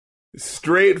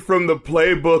Straight from the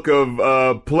playbook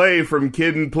of Play from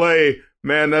Kid and Play.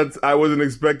 Man, I wasn't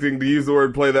expecting to use the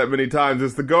word play that many times.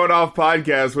 It's the Going Off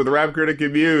podcast with rap critic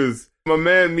and Muse. My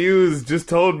man Muse just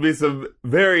told me some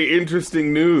very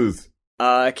interesting news.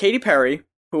 Katy Perry,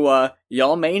 who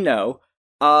y'all may know,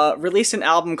 released an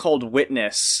album called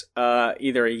Witness,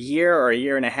 either a year or a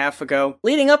year and a half ago.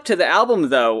 Leading up to the album,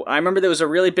 though, I remember there was a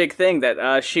really big thing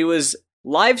that she was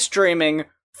live streaming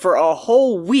for a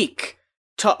whole week,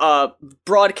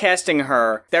 broadcasting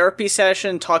her therapy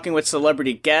session, talking with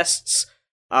celebrity guests.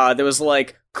 There was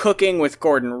like cooking with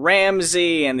Gordon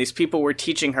Ramsay, and these people were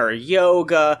teaching her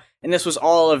yoga, and this was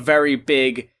all a very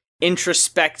big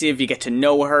introspective, you get to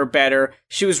know her better.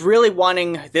 She was really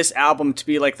wanting this album to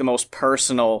be like the most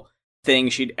personal thing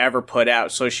she'd ever put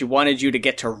out, so she wanted you to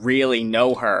get to really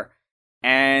know her.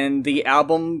 And the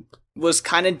album was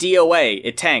kind of DOA.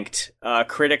 It tanked.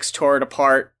 Critics tore it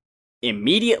apart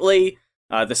immediately.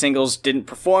 The singles didn't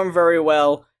perform very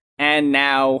well. And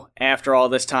now, after all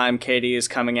this time, Katy is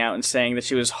coming out and saying that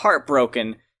she was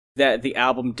heartbroken that the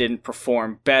album didn't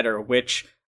perform better, which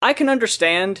I can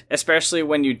understand, especially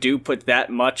when you do put that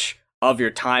much of your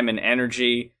time and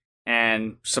energy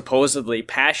and supposedly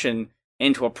passion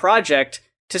into a project.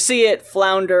 To see it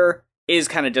flounder is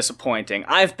kind of disappointing.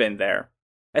 I've been there.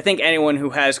 I think anyone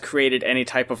who has created any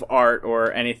type of art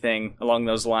or anything along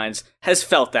those lines has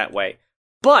felt that way.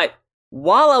 But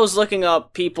while I was looking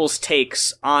up people's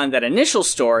takes on that initial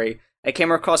story, I came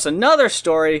across another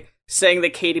story saying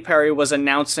that Katy Perry was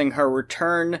announcing her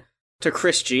return to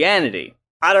Christianity.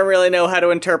 I don't really know how to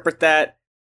interpret that,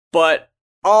 but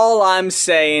all I'm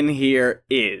saying here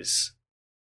is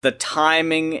the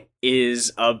timing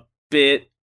is a bit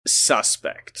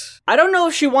suspect. I don't know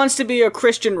if she wants to be a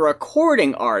Christian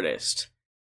recording artist.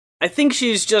 I think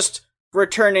she's just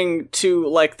returning to,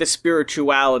 like, the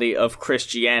spirituality of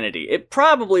Christianity. It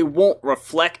probably won't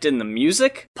reflect in the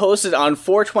music. Posted on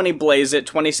 420 Blaze It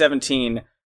 2017,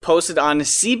 posted on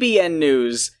CBN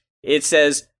News, it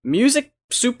says, music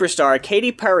superstar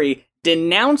Katy Perry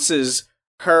denounces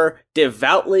her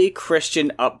devoutly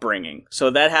Christian upbringing. So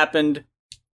that happened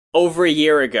over a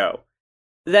year ago.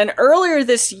 Then earlier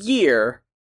this year,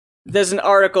 there's an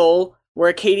article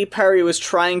where Katy Perry was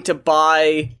trying to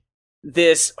buy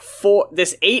this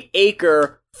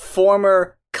 8-acre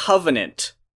former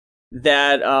covenant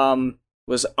that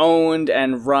was owned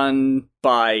and run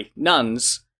by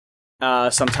nuns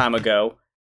some time ago.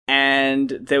 And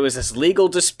there was this legal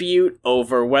dispute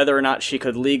over whether or not she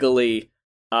could legally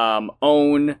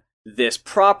own this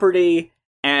property.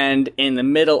 And in the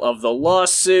middle of the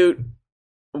lawsuit,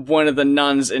 one of the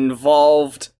nuns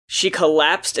involved, she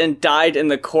collapsed and died in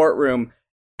the courtroom.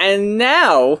 And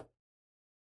now,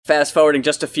 fast forwarding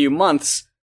just a few months,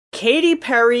 Katy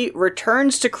Perry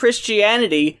returns to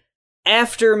Christianity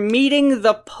after meeting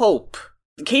the Pope.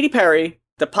 Katy Perry,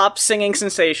 the pop singing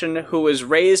sensation who was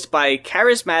raised by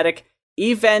charismatic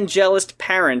evangelist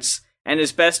parents and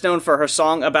is best known for her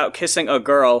song about kissing a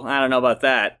girl, I don't know about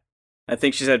that, I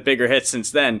think she's had bigger hits since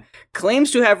then,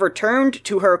 claims to have returned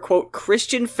to her, quote,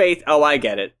 Christian faith. Oh, I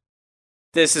get it.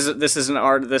 This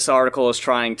article is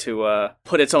trying to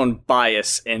put its own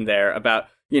bias in there about,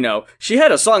 you know, she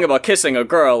had a song about kissing a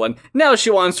girl, and now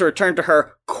she wants to return to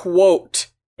her,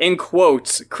 quote, in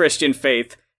quotes, Christian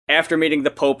faith after meeting the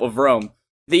Pope of Rome.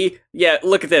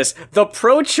 Look at this. The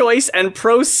pro-choice and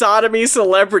pro-sodomy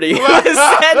celebrity who has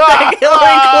said that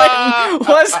Hillary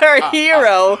Clinton was her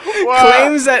hero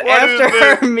claims that after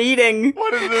her meeting...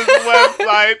 What is this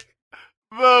website?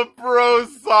 The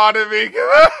pro-sodomy...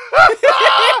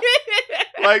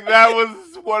 Like, that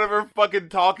was one of her fucking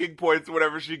talking points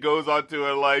whenever she goes onto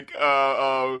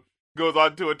a, goes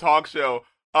onto a talk show.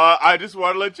 I just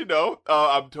want to let you know,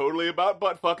 I'm totally about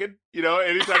butt fucking. You know,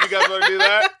 anytime you guys want to do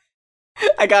that.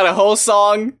 I got a whole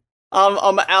song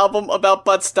on my album about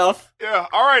butt stuff. Yeah,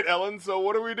 alright, Ellen, so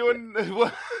what are we doing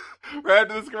right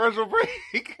after this commercial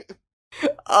break?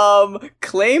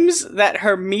 Claims that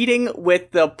her meeting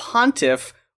with the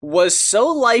pontiff was so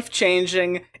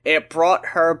life-changing, it brought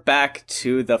her back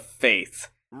to the faith.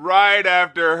 Right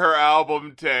after her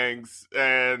album tanks,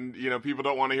 and, you know, people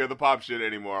don't want to hear the pop shit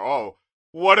anymore. Oh,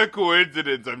 what a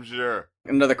coincidence, I'm sure.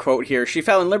 Another quote here. She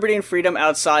found liberty and freedom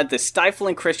outside the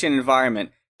stifling Christian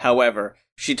environment. However,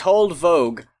 she told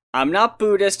Vogue, I'm not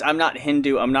Buddhist, I'm not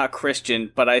Hindu, I'm not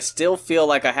Christian, but I still feel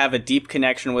like I have a deep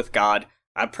connection with God.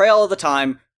 I pray all the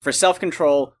time for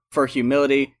self-control, for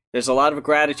humility. There's a lot of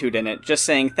gratitude in it. Just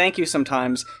saying thank you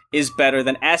sometimes is better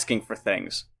than asking for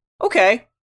things. Okay.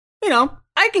 You know,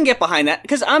 I can get behind that,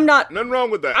 because I'm not... Nothing wrong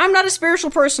with that. I'm not a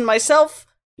spiritual person myself.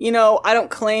 You know, I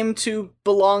don't claim to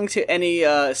belong to any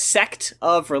sect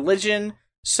of religion,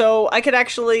 So I could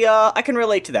actually, I can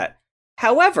relate to that.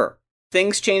 However,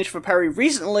 things changed for Perry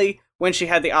recently when she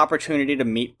had the opportunity to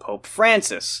meet Pope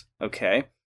Francis, okay?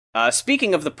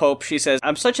 Speaking of the Pope, she says,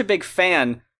 I'm such a big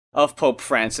fan of Pope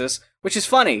Francis, which is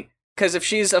funny, because if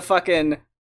she's a fucking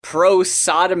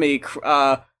pro-sodomy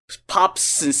pop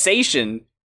sensation,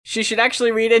 she should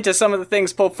actually read into some of the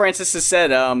things Pope Francis has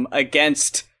said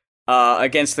against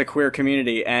the queer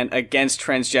community and against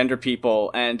transgender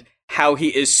people, and how he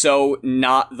is so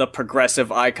not the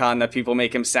progressive icon that people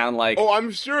make him sound like. Oh,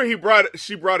 I'm sure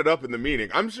she brought it up in the meeting.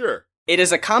 I'm sure. It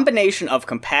is a combination of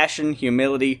compassion,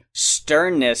 humility,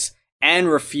 sternness, and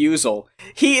refusal.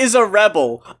 He is a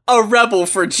rebel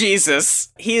for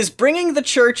Jesus. He is bringing the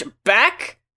church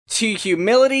back to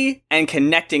humility and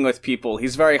connecting with people.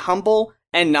 He's very humble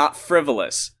and not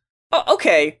frivolous. Oh,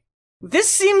 okay, this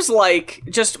seems like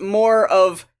just more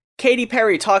of Katy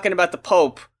Perry talking about the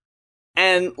Pope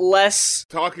and less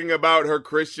talking about her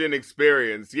Christian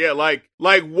experience. Yeah, like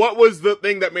what was the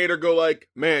thing that made her go like,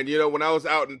 man, you know, when I was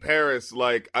out in Paris,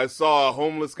 like I saw a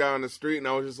homeless guy on the street and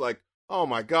I was just like, oh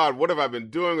my God, what have I been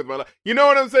doing with my life? You know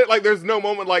what I'm saying? Like there's no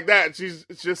moment like that. She's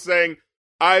just saying,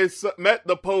 met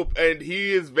the Pope and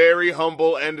he is very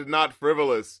humble and not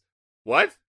frivolous.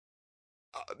 What?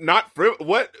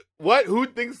 What? Who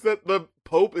thinks that the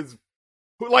Pope is,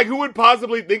 who would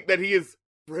possibly think that he is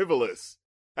frivolous?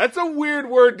 That's a weird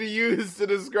word to use to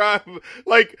describe,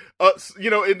 like, you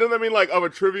know, it doesn't mean, like, of a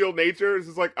trivial nature. It's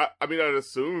just like, I mean, I'd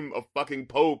assume a fucking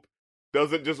Pope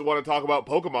doesn't just want to talk about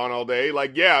Pokemon all day.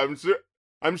 Like, yeah,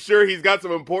 I'm sure he's got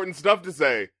some important stuff to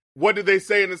say. What did they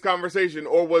say in this conversation?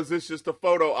 Or was this just a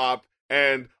photo op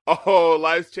and, oh,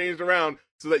 life's changed around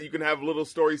so that you can have little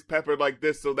stories peppered like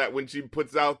this so that when she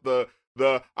puts out the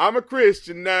I'm a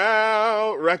Christian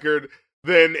now record,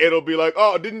 then it'll be like,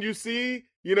 oh, didn't you see?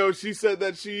 You know, she said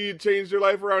that she changed her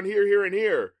life around here, here, and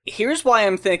here. Here's why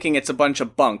I'm thinking it's a bunch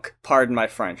of bunk, pardon my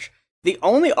French. The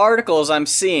only articles I'm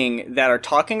seeing that are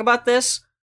talking about this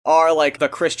are, like, the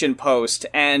Christian Post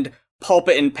and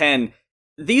Pulpit and Pen.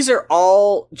 These are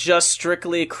all just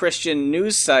strictly Christian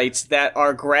news sites that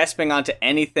are grasping onto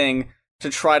anything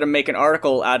to try to make an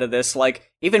article out of this.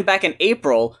 Like, even back in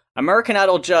April, American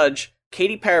Idol judge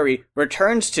Katy Perry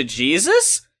returns to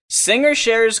Jesus? Singer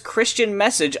shares Christian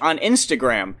message on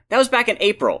Instagram. That was back in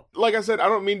April. Like I said, I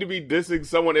don't mean to be dissing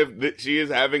someone if she is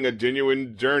having a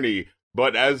genuine journey,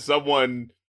 but as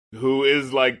someone who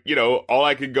is like, you know, all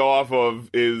I can go off of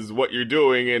is what you're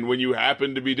doing, and when you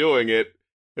happen to be doing it,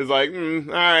 it's like,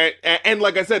 all right. And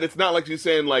like I said, it's not like she's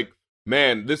saying like,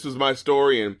 man, this was my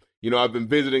story, and, you know, I've been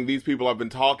visiting these people, I've been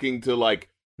talking to, like,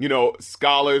 you know,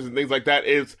 scholars and things like that.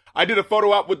 I did a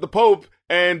photo op with the Pope,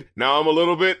 and now I'm a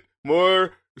little bit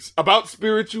more about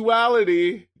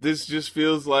spirituality. This just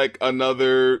feels like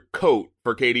another coat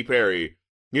for Katy Perry.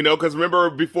 You know, because remember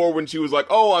before when she was like,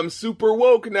 oh, I'm super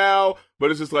woke now, but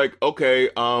it's just like, okay,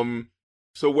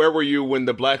 so where were you when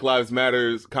the Black Lives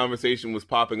Matters conversation was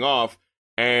popping off,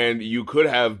 and you could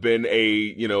have been a,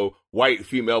 you know, white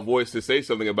female voice to say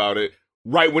something about it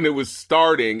right when it was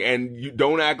starting, and you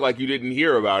don't act like you didn't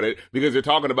hear about it, because you're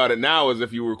talking about it now as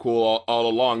if you were cool all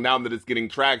along, now that it's getting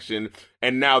traction,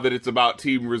 and now that it's about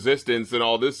team resistance and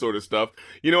all this sort of stuff.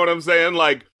 You know what I'm saying?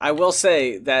 Like, I will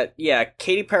say that, yeah,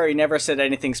 Katy Perry never said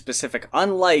anything specific,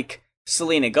 unlike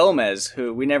Selena Gomez,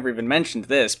 who, we never even mentioned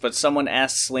this, but someone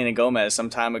asked Selena Gomez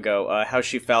some time ago how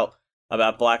she felt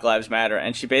about Black Lives Matter,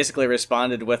 and she basically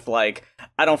responded with, like,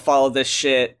 I don't follow this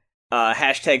shit,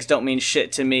 hashtags don't mean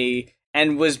shit to me,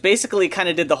 and was basically kind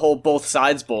of did the whole both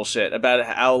sides bullshit about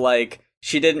how, like,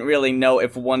 she didn't really know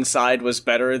if one side was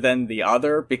better than the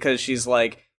other, because she's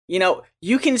like, you know,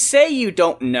 you can say you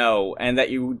don't know and that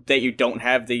you don't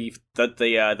have the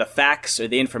facts or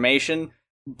the information,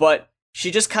 but she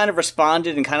just kind of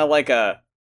responded and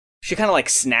she kind of like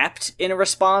snapped in a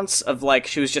response of, like,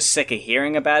 she was just sick of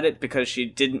hearing about it because she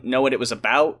didn't know what it was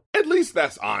about. At least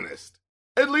that's honest.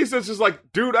 At least it's just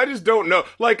like, dude, I just don't know.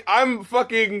 Like, I'm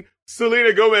fucking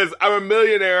Selena Gomez, I'm a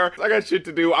millionaire, I got shit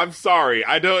to do, I'm sorry,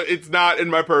 it's not in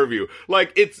my purview.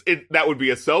 Like, that would be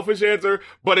a selfish answer,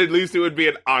 but at least it would be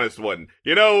an honest one.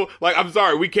 You know, like, I'm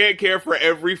sorry, we can't care for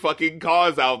every fucking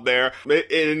cause out there,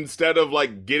 instead of,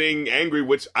 like, getting angry,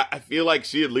 which I feel like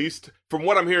she, at least, from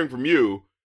what I'm hearing from you,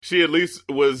 she at least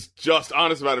was just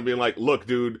honest about it, being like, look,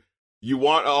 dude, you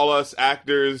want all us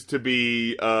actors to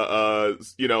be,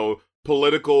 you know,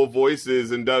 political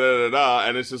voices and da-da-da-da,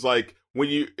 and it's just like, when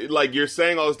you, like, you're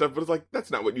saying all this stuff, but it's like,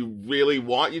 that's not what you really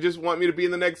want. You just want me to be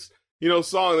in the next, you know,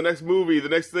 song, the next movie, the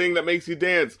next thing that makes you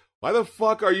dance. Why the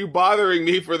fuck are you bothering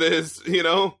me for this, you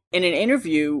know? In an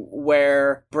interview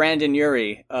where Brandon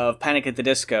Urie of Panic at the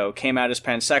Disco came out as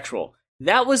pansexual,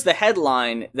 that was the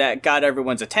headline that got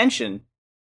everyone's attention.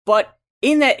 But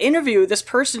in that interview, this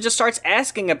person just starts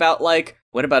asking about, like,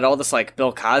 what about all this, like,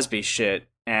 Bill Cosby shit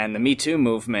and the Me Too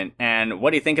movement, and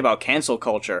what do you think about cancel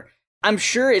culture? I'm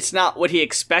sure it's not what he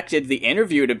expected the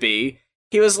interview to be.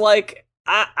 He was like,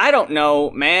 I don't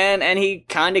know, man, and he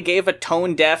kind of gave a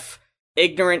tone-deaf,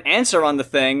 ignorant answer on the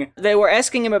thing. They were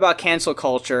asking him about cancel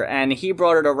culture, and he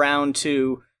brought it around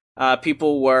to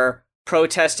people were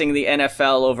protesting the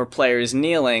NFL over players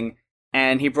kneeling,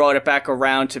 and he brought it back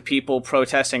around to people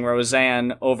protesting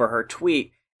Roseanne over her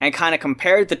tweet, and kind of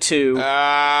compared the two.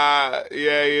 Yeah, he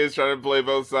is trying to play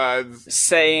both sides.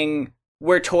 Saying,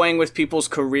 we're toying with people's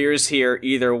careers here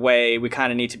either way, we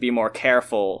kind of need to be more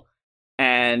careful.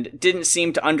 And didn't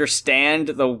seem to understand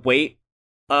the weight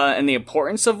and the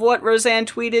importance of what Roseanne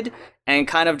tweeted, and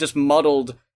kind of just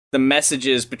muddled the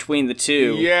messages between the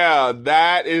two. Yeah,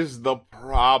 that is the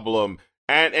problem.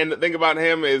 And the thing about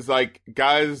him is, like,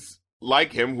 guys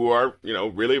like him who are, you know,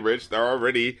 really rich, they're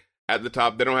already at the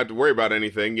top, they don't have to worry about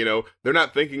anything, you know, they're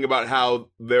not thinking about how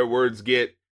their words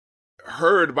get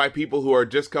heard by people who are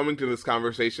just coming to this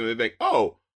conversation and they think,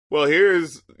 oh, well,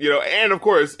 here's, you know, and of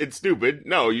course, it's stupid.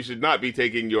 No, you should not be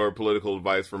taking your political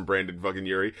advice from Brandon fucking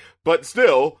Urie. But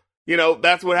still, you know,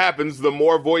 that's what happens. The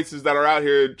more voices that are out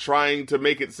here trying to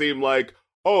make it seem like,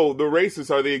 oh, the racists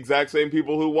are the exact same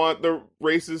people who want the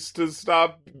racists to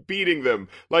stop beating them.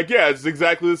 Like, yeah, it's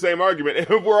exactly the same argument.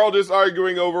 If we're all just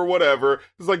arguing over whatever,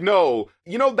 it's like, no.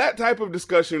 You know, that type of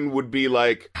discussion would be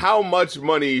like, how much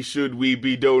money should we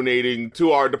be donating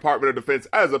to our Department of Defense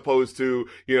as opposed to,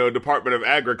 you know, Department of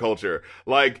Agriculture?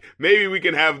 Like, maybe we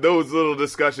can have those little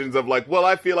discussions of like, well,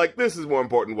 I feel like this is more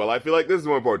important. Well, I feel like this is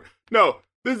more important. No,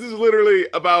 this is literally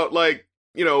about, like,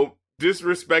 you know,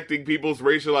 disrespecting people's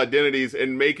racial identities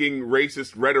and making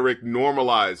racist rhetoric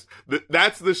normalized.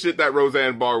 That's the shit that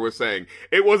Roseanne Barr was saying.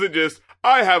 It wasn't just,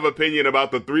 I have opinion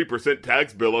about the 3%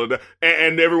 tax bill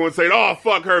and everyone's saying, oh,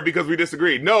 fuck her because we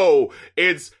disagree. No,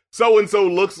 it's so-and-so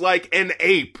looks like an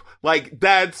ape. Like,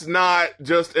 that's not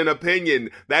just an opinion.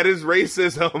 That is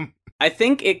racism. I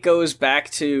think it goes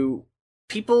back to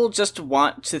people just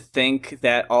want to think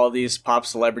that all these pop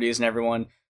celebrities and everyone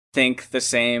think the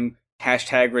same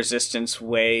 #resistance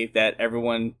way that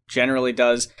everyone generally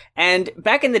does. And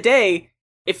back in the day,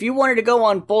 if you wanted to go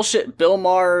on bullshit Bill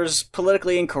Maher's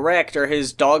Politically Incorrect or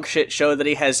his dog shit show that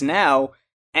he has now,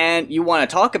 and you want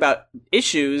to talk about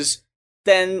issues,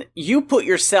 then you put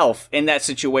yourself in that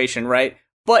situation, right?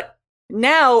 But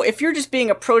now, if you're just being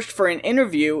approached for an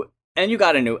interview and you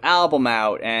got a new album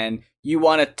out and you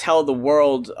want to tell the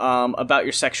world about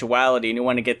your sexuality and you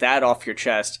want to get that off your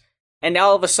chest, and now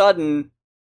all of a sudden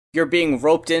you're being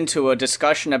roped into a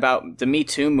discussion about the Me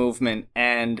Too movement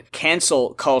and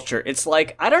cancel culture. It's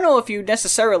like, I don't know if you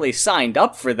necessarily signed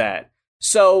up for that.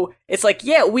 So it's like,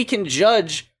 yeah, we can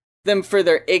judge them for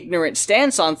their ignorant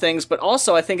stance on things, but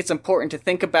also I think it's important to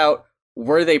think about,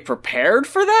 were they prepared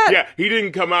for that? Yeah, he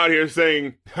didn't come out here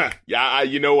saying, yeah,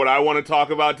 you know what I want to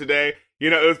talk about today? You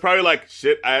know, it was probably like,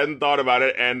 shit, I hadn't thought about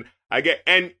it. And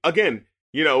again,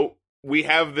 you know, we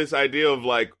have this idea of,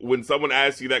 like, when someone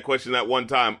asks you that question that one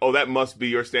time, oh, that must be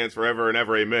your stance forever and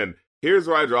ever, amen. Here's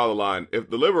where I draw the line. If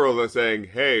the liberals are saying,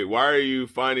 hey, why are you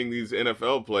finding these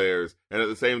NFL players, and at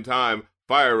the same time,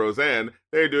 fire Roseanne,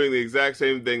 they're doing the exact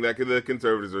same thing that the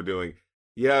conservatives are doing.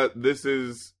 Yeah, this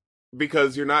is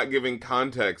because you're not giving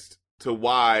context to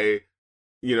why,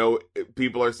 you know,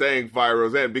 people are saying fire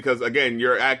Roseanne, because, again,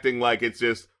 you're acting like it's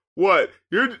just, what?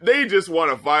 They just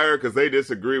want to fire because they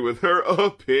disagree with her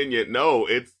opinion. No,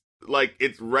 it's like,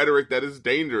 it's rhetoric that is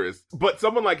dangerous. But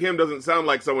someone like him doesn't sound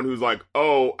like someone who's like,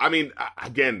 oh, I mean,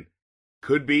 again,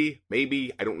 could be,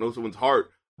 maybe, I don't know someone's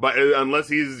heart. But unless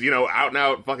he's, you know, out and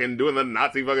out fucking doing the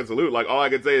Nazi fucking salute, like, all I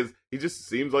can say is he just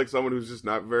seems like someone who's just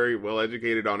not very well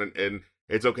educated on it. And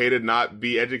it's okay to not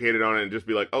be educated on it and just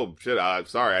be like, oh, shit, I'm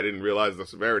sorry, I didn't realize the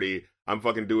severity. I'm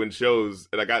fucking doing shows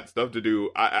and I got stuff to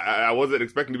do. I wasn't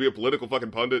expecting to be a political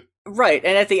fucking pundit. Right,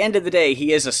 and at the end of the day,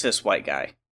 he is a cis white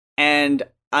guy. And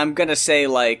I'm gonna say,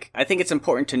 like, I think it's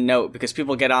important to note, because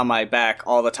people get on my back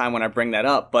all the time when I bring that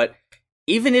up, but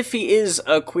even if he is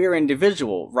a queer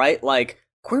individual, right, like,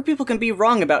 queer people can be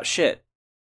wrong about shit,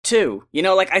 too. You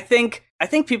know, like, I think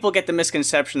people get the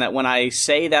misconception that when I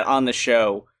say that on the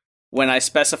show, when I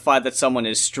specify that someone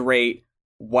is straight,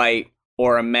 white,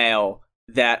 or a male,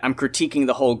 that I'm critiquing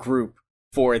the whole group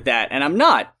for that, and I'm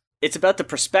not. It's about the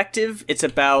perspective, it's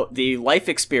about the life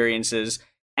experiences,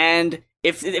 and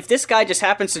if this guy just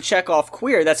happens to check off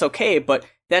queer, that's okay, but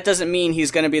that doesn't mean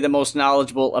he's going to be the most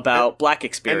knowledgeable about black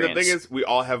experience. And the thing is, we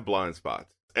all have blind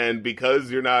spots, and because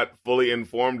you're not fully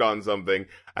informed on something,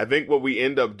 I think what we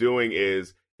end up doing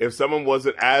is, if someone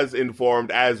wasn't as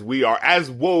informed as we are, as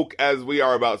woke as we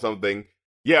are about something,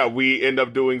 yeah, we end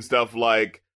up doing stuff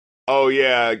like, oh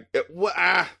yeah,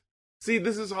 see,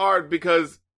 this is hard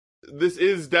because this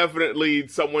is definitely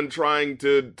someone trying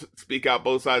to speak out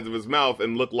both sides of his mouth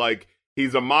and look like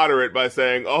he's a moderate by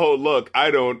saying, oh, look,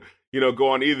 I don't, go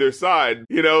on either side.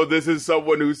 This is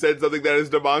someone who said something that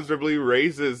is demonstrably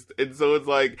racist. And so it's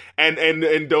like,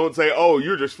 and don't say, oh,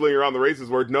 you're just flinging around the racist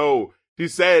word. No, she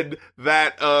said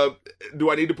that,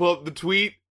 do I need to pull up the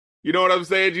tweet? You know what I'm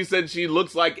saying? She said she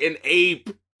looks like an ape.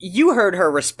 You heard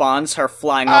her response, her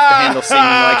flying off the handle, seeming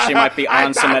like she might be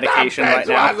on some medication right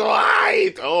now.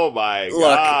 Right. Oh my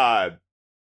God.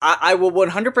 I will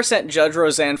 100% judge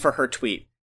Roseanne for her tweet,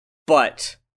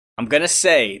 but I'm gonna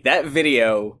say that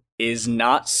video is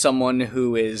not someone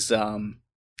who is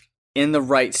in the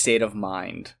right state of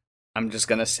mind. I'm just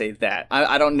gonna say that.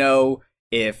 I don't know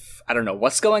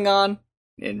what's going on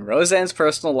in Roseanne's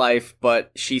personal life, but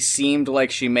she seemed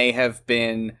like she may have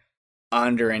been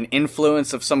under an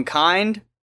influence of some kind,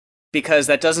 because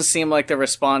that doesn't seem like the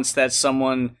response that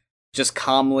someone just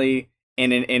calmly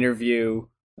in an interview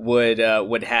would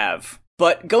have.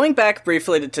 But going back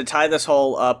briefly to tie this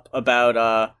whole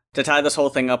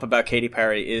thing up about Katy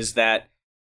Perry is that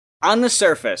on the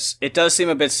surface it does seem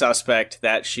a bit suspect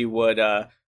that she would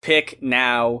pick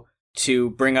now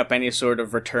to bring up any sort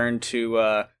of return to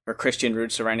her Christian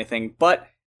roots or anything. But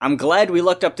I'm glad we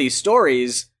looked up these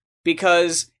stories,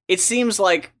 because it seems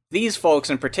like these folks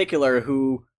in particular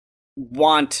who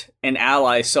want an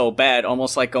ally so bad,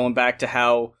 almost like going back to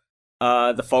how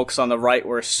the folks on the right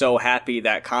were so happy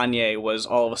that Kanye was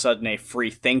all of a sudden a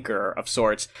free thinker of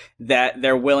sorts, that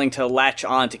they're willing to latch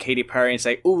on to Katy Perry and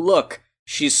say, ooh, look,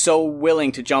 she's so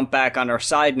willing to jump back on our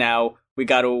side now, we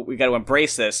got to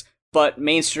embrace this. But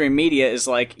mainstream media is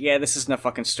like, yeah, this isn't a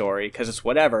fucking story, because it's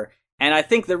whatever. And I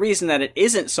think the reason that it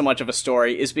isn't so much of a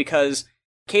story is because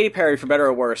Katy Perry, for better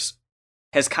or worse,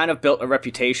 has kind of built a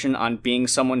reputation on being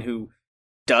someone who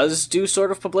does do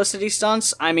sort of publicity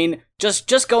stunts. I mean,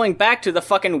 just going back to the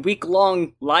fucking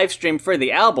week-long live stream for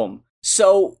the album.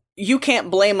 So you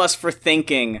can't blame us for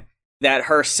thinking that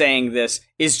her saying this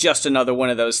is just another one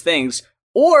of those things.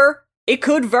 Or it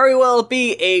could very well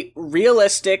be a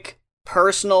realistic,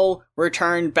 personal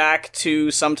return back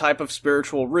to some type of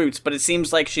spiritual roots, but it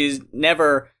seems like she's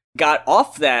never got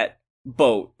off that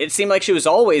boat. It seemed like she was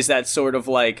always that sort of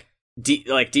like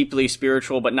deeply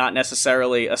spiritual, but not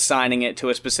necessarily assigning it to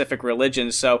a specific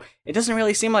religion. So it doesn't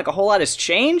really seem like a whole lot has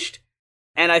changed.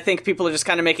 And I think people are just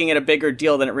kind of making it a bigger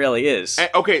deal than it really is.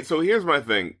 Okay, so here's my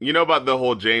thing. You know about the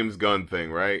whole James Gunn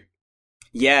thing, right?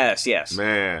 Yes.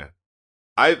 Man,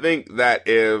 I think that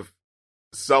if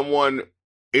someone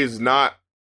is not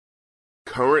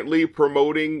currently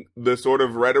promoting the sort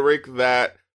of rhetoric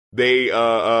that they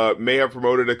may have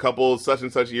promoted a couple such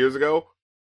and such years ago,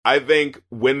 I think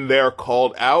when they're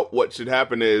called out, what should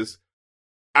happen is,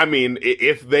 I mean,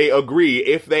 if they agree,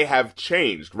 if they have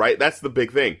changed, right? That's the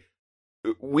big thing.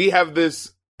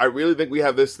 I really think we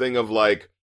have this thing of like,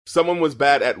 someone was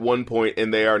bad at one point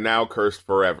and they are now cursed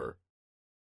forever.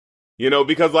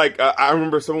 Because like, I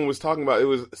remember someone was talking about, it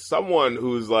was someone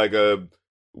who's like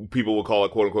people will call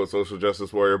it quote unquote social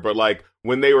justice warrior, but like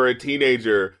when they were a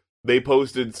teenager, they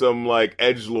posted some like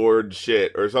edgelord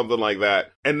shit or something like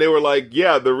that. And they were like,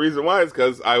 yeah, the reason why is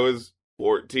because I was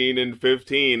 14 and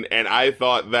 15 and I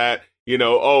thought that,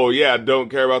 oh yeah, don't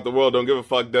care about the world, don't give a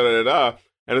fuck, da da da da.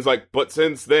 And it's like, but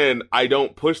since then, I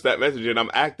don't push that message and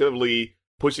I'm actively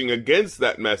pushing against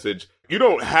that message. You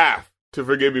don't have to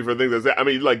forgive me for things I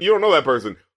mean, like, you don't know that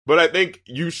person. But I think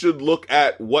you should look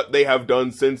at what they have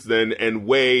done since then and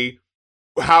weigh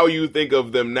how you think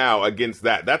of them now against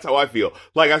that. That's how I feel.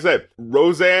 Like I said,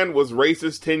 Roseanne was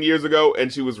racist 10 years ago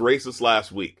and she was racist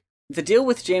last week. The deal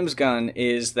with James Gunn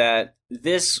is that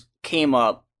this came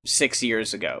up 6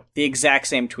 years ago. The exact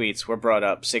same tweets were brought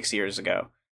up 6 years ago.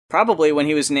 Probably when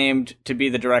he was named to be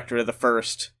the director of the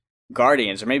first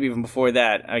Guardians, or maybe even before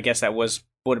that. I guess that would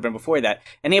have been before that.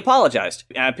 And he apologized.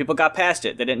 People got past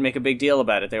it. They didn't make a big deal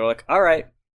about it. They were like, all right.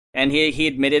 And he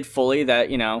admitted fully that,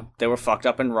 they were fucked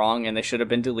up and wrong and they should have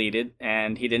been deleted.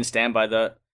 And he didn't stand by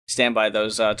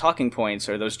those talking points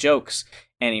or those jokes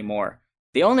anymore.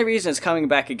 The only reason it's coming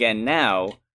back again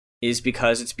now is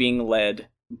because it's being led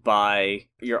by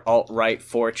your alt-right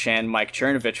 4chan Mike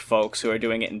Chernovich folks who are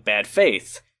doing it in bad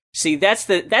faith. See, that's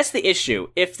the issue.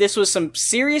 If this was some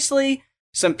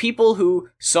people who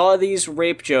saw these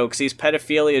rape jokes, these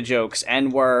pedophilia jokes,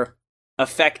 and were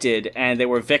affected, and they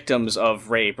were victims of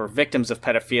rape or victims of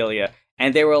pedophilia,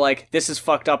 and they were like, this is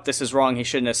fucked up, this is wrong, he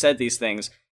shouldn't have said these things,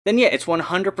 then yeah, it's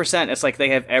 100%, it's like they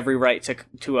have every right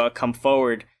to come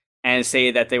forward and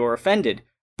say that they were offended.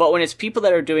 But when it's people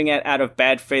that are doing it out of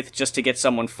bad faith just to get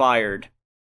someone fired,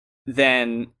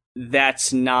 then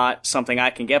that's not something I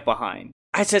can get behind.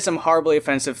 I said some horribly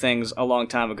offensive things a long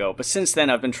time ago, but since then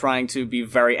I've been trying to be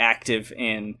very active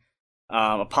in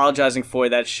apologizing for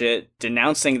that shit,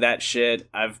 denouncing that shit.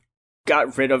 I've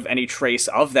got rid of any trace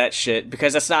of that shit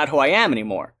because that's not who I am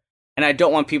anymore. And I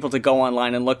don't want people to go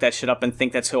online and look that shit up and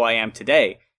think that's who I am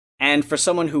today. And for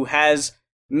someone who has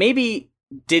maybe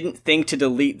didn't think to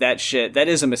delete that shit, that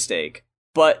is a mistake.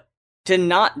 But to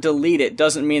not delete it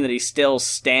doesn't mean that he still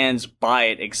stands by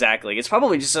it exactly. It's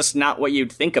probably just not what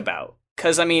you'd think about.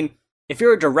 Because, I mean, if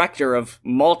you're a director of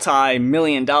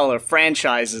multi-million-dollar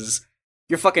franchises,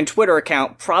 your fucking Twitter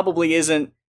account probably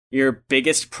isn't your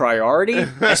biggest priority,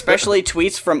 especially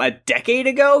tweets from a decade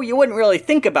ago. You wouldn't really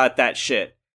think about that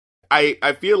shit.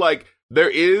 I feel like there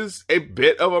is a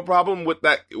bit of a problem with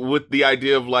that, with the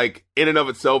idea of, like, in and of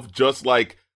itself, just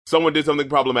like someone did something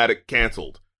problematic,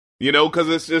 canceled. You know, because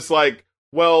it's just like,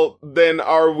 well, then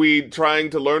are we trying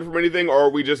to learn from anything, or are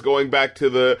we just going back to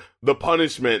the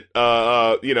punishment,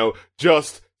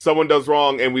 just someone does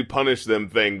wrong and we punish them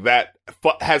thing that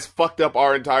has fucked up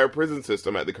our entire prison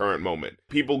system at the current moment.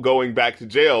 People going back to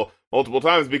jail multiple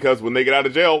times because when they get out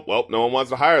of jail, well, no one wants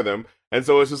to hire them. And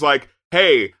so it's just like,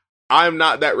 hey, I'm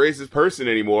not that racist person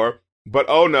anymore, but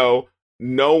oh no,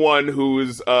 no one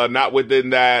who's not within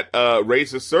that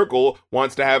racist circle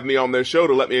wants to have me on their show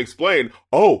to let me explain.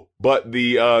 Oh, but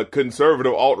the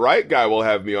conservative alt-right guy will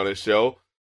have me on his show.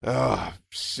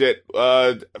 Shit.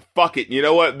 Fuck it. You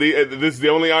know what? This is the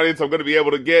only audience I'm going to be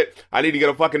able to get. I need to get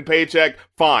a fucking paycheck.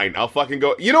 Fine. I'll fucking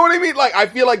go. You know what I mean? Like, I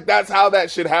feel like that's how that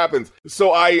shit happens.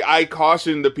 So I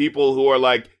caution the people who are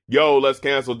like, yo, let's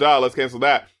cancel let's cancel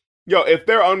that. Yo, if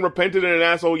they're unrepentant and an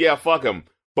asshole, yeah, fuck them.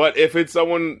 But if it's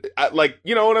someone, like,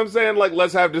 you know what I'm saying? Like,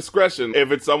 let's have discretion.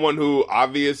 If it's someone who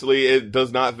obviously it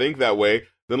does not think that way,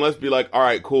 then let's be like, all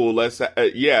right, cool. Let's,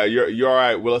 you're all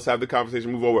right. Well, let's have the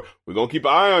conversation move over. We're going to keep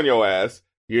an eye on your ass,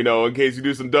 you know, in case you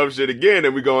do some dumb shit again,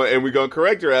 and we're going to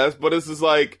correct your ass. But it's just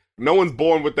like, no one's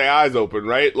born with their eyes open,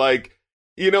 right? Like,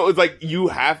 you know, it's like you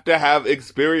have to have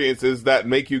experiences that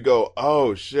make you go,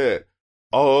 oh shit.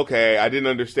 Oh, okay. I didn't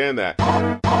understand that.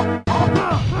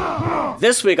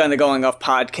 This week on the Going Off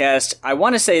podcast, I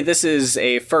want to say this is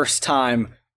a first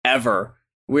time ever.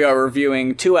 We are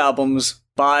reviewing 2 albums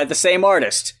by the same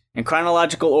artist in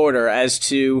chronological order as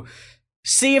to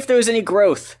see if there was any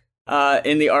growth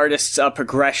in the artist's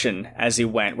progression as he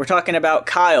went. We're talking about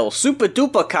Kyle, Super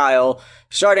Duper Kyle,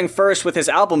 starting first with his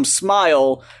album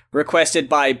Smyle, requested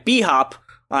by B-Hop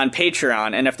on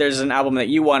Patreon. And if there's an album that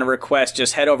you want to request,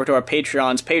 just head over to our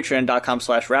Patreons,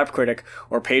 patreon.com/rapcritic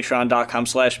or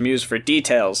patreon.com/muse for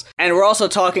details. And we're also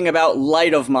talking about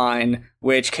Light of Mine,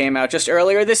 which came out just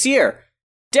earlier this year.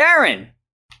 Darren,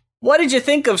 what did you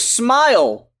think of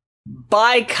Smyle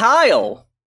by Kyle?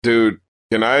 Dude,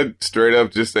 can I straight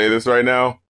up just say this right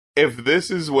now? If this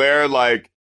is where,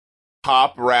 like,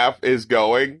 pop rap is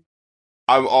going,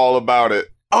 I'm all about it.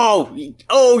 Oh,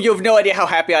 you have no idea how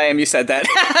happy I am you said that.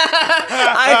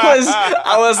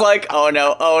 I was like, oh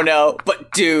no.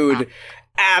 But dude,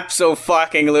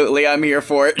 abso-fucking-lutely, I'm here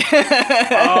for it.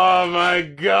 Oh my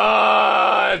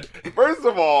god. First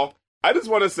of all, I just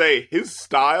want to say his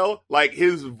style, like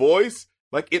his voice,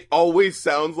 like it always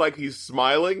sounds like he's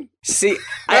smiling. See,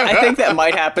 I think that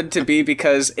might happen to be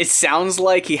because it sounds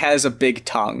like he has a big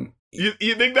tongue.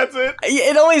 You think that's it?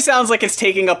 It always sounds like it's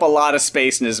taking up a lot of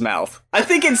space in his mouth. I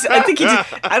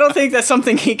don't think that's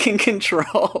something he can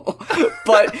control.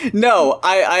 But no,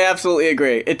 I absolutely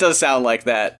agree. It does sound like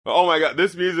that. Oh my god,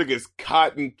 this music is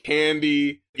cotton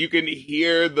candy. You can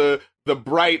hear the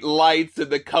bright lights and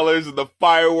the colors of the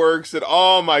fireworks, and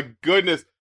oh my goodness.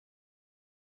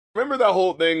 Remember that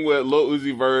whole thing with Lil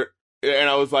Uzi Vert? And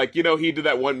I was like, you know, he did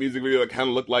that one music video that kind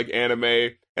of looked like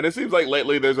anime. And it seems like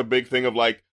lately there's a big thing of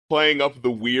like playing up the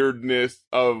weirdness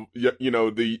of, you know,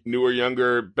 the newer,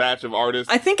 younger batch of artists.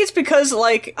 I think it's because,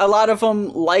 like, a lot of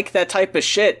them like that type of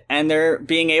shit, and they're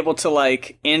being able to,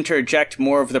 like, interject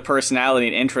more of the personality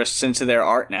and interests into their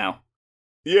art now.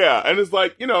 Yeah, and it's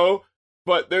like, you know,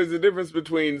 but there's a difference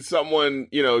between someone,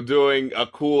 you know, doing a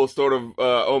cool sort of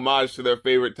homage to their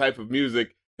favorite type of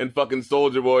music and fucking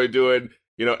Soulja Boy doing,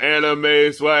 you know,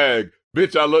 anime swag.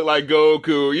 Bitch, I look like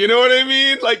Goku. You know what I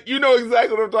mean? Like, you know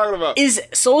exactly what I'm talking about.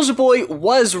 Soulja Boy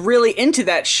was really into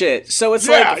that shit. So it's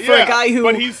like, for a guy who...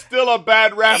 But he's still a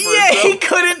bad rapper. Yeah, so. He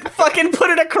couldn't fucking put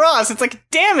it across. It's like,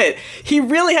 damn it. He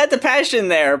really had the passion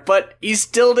there, but he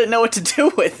still didn't know what to do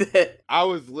with it. I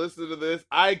was listening to this.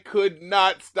 I could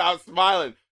not stop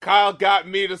smiling. Kyle got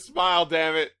me to smile,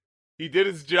 damn it. He did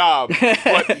his job.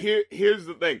 But here's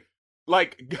the thing.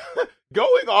 like,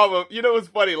 going off of, it's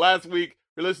funny, last week,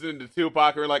 we're listening to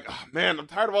Tupac, and we're like, oh man, I'm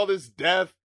tired of all this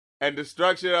death and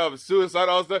destruction of suicide,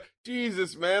 all stuff.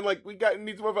 Jesus, man, like,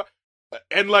 need some more,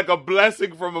 and like a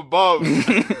blessing from above.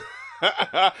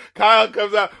 Kyle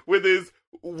comes out with his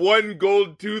one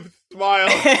gold tooth smile.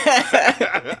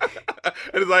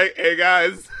 And it's like, hey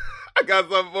guys, I got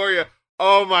something for you.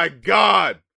 Oh my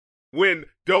God. When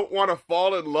Don't Want to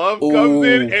Fall in Love comes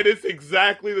in, and it's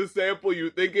exactly the sample you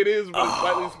think it is, but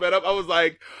slightly sped up. I was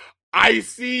like, I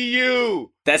see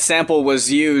you. That sample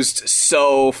was used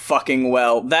so fucking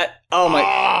well.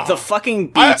 The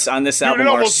fucking beats on this album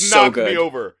are so good. It almost knocked me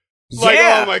over. Like,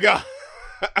 oh my God.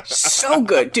 So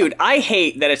good. Dude, I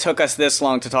hate that it took us this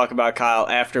long to talk about Kyle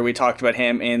after we talked about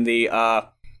him in the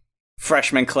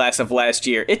freshman class of last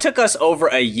year. It took us over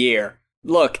a year.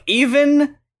 Look,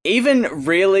 even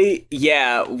really,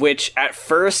 which at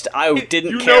first I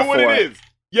didn't care for. You know what it is.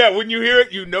 Yeah, when you hear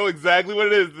it, you know exactly what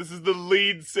it is. This is the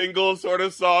lead single sort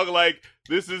of song. Like,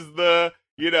 this is the,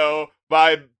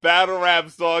 my battle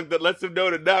rap song that lets him know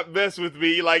to not mess with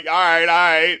me. Like, all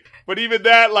right. But even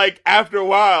that, like, after a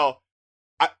while,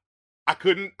 I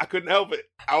couldn't help it.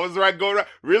 I was going around.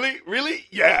 Really?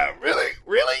 Yeah,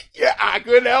 really? Yeah, I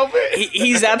couldn't help it.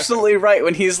 He's absolutely right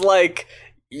when he's like,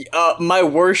 my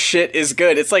worst shit is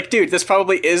good. It's like, dude, this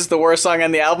probably is the worst song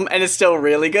on the album, and it's still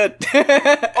really good.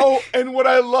 Oh, and what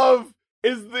I love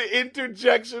is the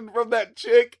interjection from that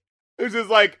chick who's just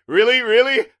like,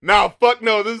 really? Nah, fuck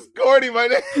no, this is corny, my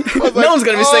name. No one's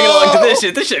gonna be singing along to this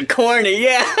shit. This shit corny,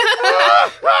 yeah.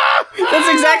 That's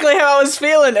exactly how I was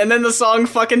feeling, and then the song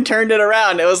fucking turned it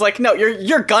around. It was like, no,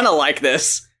 you're gonna like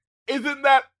this. Isn't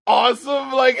that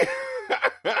awesome? Like,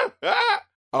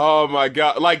 oh my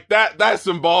God, like that's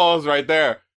some balls right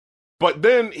there. But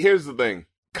then here's the thing.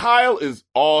 Kyle is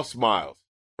all smiles,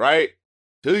 right?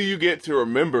 Till you get to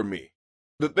Remember Me.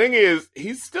 The thing is,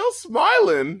 he's still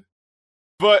smiling,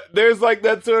 but there's like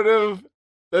that sort of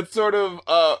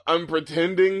I'm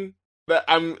pretending that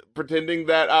I'm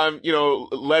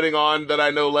letting on that I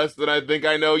know less than I think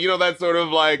I know. That sort of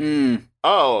like,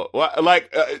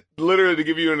 literally, to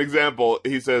give you an example,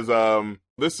 he says,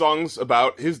 this song's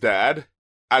about his dad.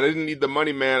 I didn't need the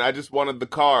money, man. I just wanted the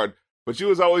card. But you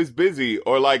was always busy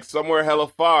or like somewhere hella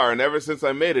far. And ever since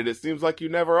I made it, it seems like you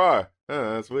never are.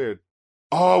 That's weird.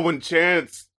 Oh, when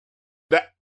Chance,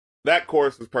 that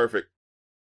chorus is perfect.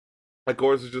 That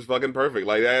chorus is just fucking perfect.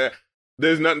 Like,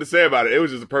 there's nothing to say about it. It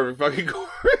was just a perfect fucking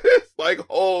chorus. Like,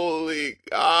 holy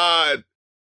God.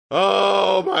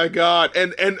 Oh my God.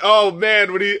 And oh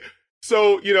man,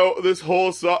 this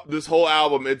whole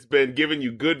album, it's been giving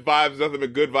you good vibes, nothing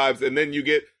but good vibes, and then you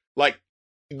get like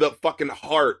the fucking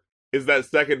heart is that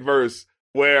second verse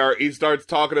where he starts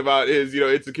talking about his,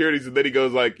 insecurities, and then he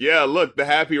goes like, yeah, look, the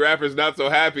happy rapper's not so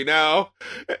happy now.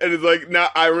 And it's like, now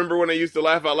I remember when I used to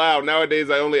laugh out loud. Nowadays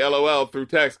I only LOL through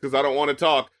text because I don't want to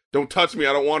talk. Don't touch me.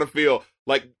 I don't want to feel.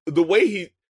 Like, the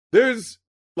way there's,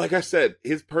 like I said,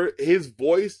 his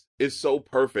voice is so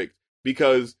perfect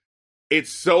because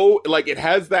it's so, like, it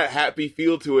has that happy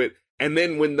feel to it. And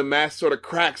then when the mask sort of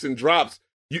cracks and drops,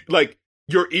 you, like,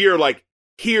 your ear, like,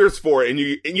 hears for it, and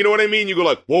you know what I mean? You go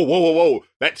like, whoa,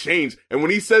 that changed. And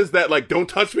when he says that, like, don't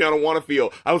touch me, I don't want to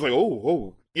feel, I was like,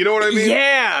 oh, you know what I mean?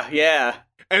 Yeah.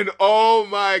 And oh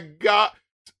my God,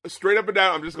 straight up and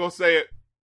down, I'm just gonna say it,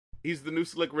 he's the new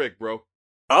Slick Rick, bro.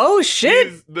 Oh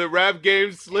shit! He's the rap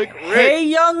game Slick Rick. Hey,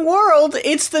 young world,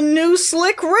 it's the new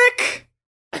Slick Rick.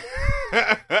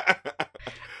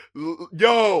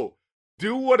 Yo,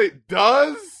 do what it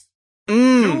does.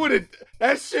 Do what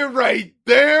that shit right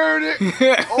there.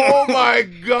 Oh my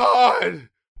God.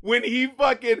 When he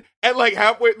fucking, at like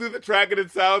halfway through the track and it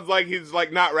sounds like he's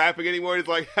like not rapping anymore. He's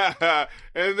like, ha.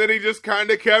 And then he just kind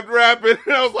of kept rapping.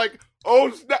 And I was like,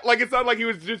 oh, snap. Like, it sounded like he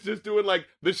was just doing like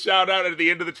the shout out at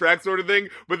the end of the track sort of thing.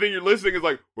 But then you're listening, it's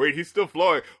like, wait, he's still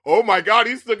flowing. Oh my God,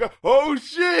 he's still going. Oh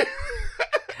shit.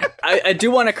 I do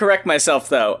want to correct myself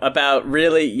though about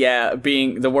really,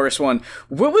 being the worst one.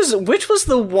 Which was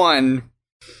the one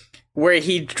where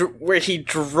he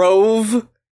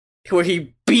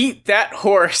beat that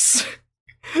horse?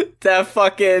 That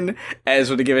fucking, I just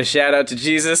want to give a shout out to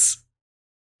Jesus.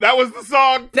 That was the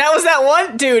song. That was that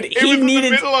one? Dude, he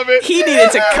needed to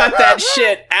cut that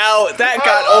shit out. That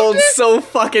got old so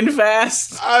fucking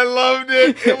fast. I loved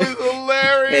it. It was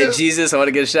hilarious. Hey, Jesus, I want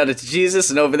to give a shout out to Jesus,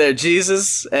 and over there,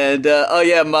 Jesus. And,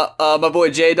 my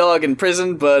boy J-Dog in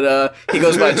prison, but he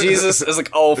goes by Jesus. I was like,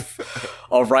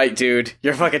 all right, dude.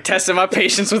 You're fucking testing my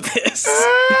patience with this.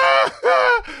 That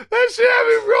shit had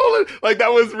me rolling. Like,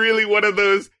 that was really one of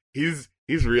those, he's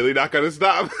he's really not gonna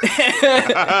stop.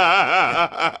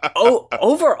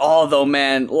 Overall though,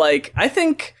 man, like,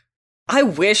 I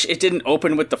wish it didn't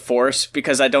open with the Force,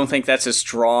 because I don't think that's as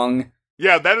strong.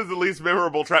 Yeah, that is the least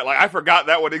memorable track. Like, I forgot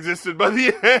that one existed, but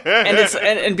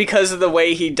and because of the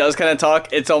way he does kind of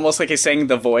talk, it's almost like he's saying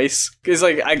the voice. He's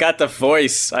like, I got the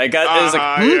voice. I got this.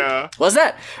 Yeah. What's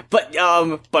that?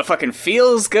 But fucking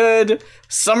feels good.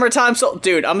 Summertime Soul,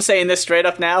 dude. I'm saying this straight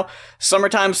up now.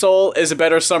 Summertime Soul is a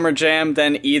better summer jam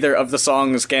than either of the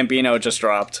songs Gambino just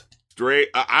dropped. Straight,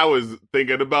 I was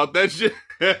thinking about that shit.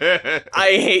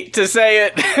 I hate to say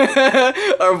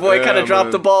it. Our boy kind of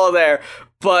dropped the ball there.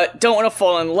 But Don't Wanna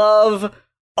Fall in Love,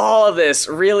 all of this,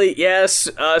 really, yes,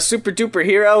 Super Duper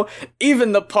Hero,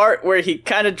 even the part where he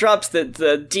kind of drops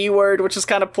the D word, which is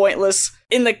kind of pointless.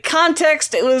 In the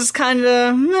context, it was kind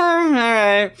of,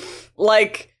 alright.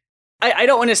 Like, I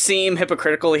don't want to seem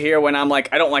hypocritical here when I'm like,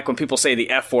 I don't like when people say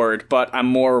the F word, but I'm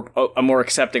more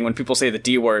accepting when people say the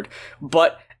D word.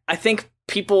 But I think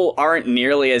people aren't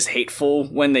nearly as hateful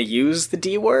when they use the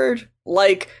D word.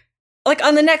 Like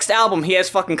on the next album, he has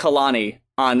fucking Kalani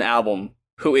on the album,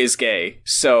 who is gay,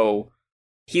 so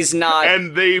he's not...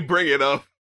 And they bring it up.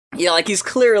 Yeah, like, he's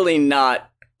clearly not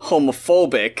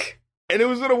homophobic. And it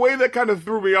was in a way that kind of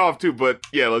threw me off, too, but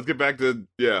yeah, let's get back to...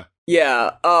 Yeah.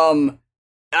 Yeah,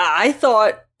 I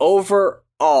thought,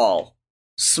 overall,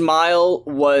 Smyle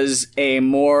was a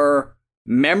more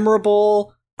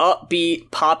memorable,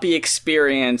 upbeat, poppy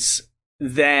experience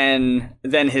than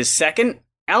his second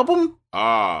album.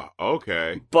 Ah,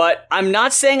 okay. But I'm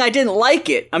not saying I didn't like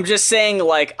it. I'm just saying,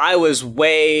 like, I was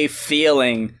way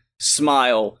feeling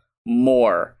Smyle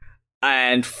more.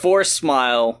 And for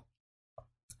Smyle,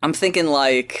 I'm thinking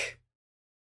like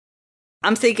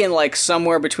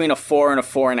somewhere between a 4 and a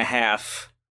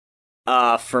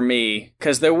 4.5 for me.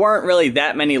 Because there weren't really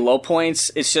that many low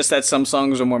points. It's just that some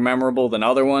songs are more memorable than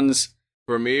other ones.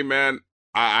 For me, man,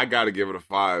 I gotta give it a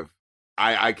 5.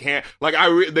 I can't, like,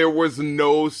 there was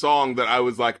no song that I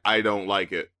was like, I don't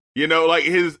like it. You know, like,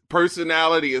 his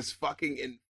personality is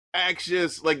fucking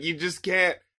infectious. Like, you just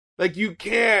can't,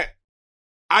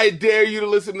 I dare you to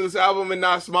listen to this album and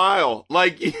not smile.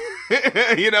 Like, you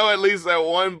know, at least at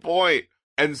one point.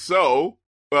 And so,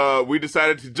 we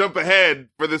decided to jump ahead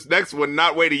for this next one,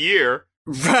 not wait a year.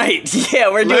 Right,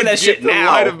 yeah, we're doing that shit now.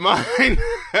 Light of Mine.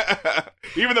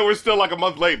 Even though we're still like a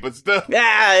month late, but still.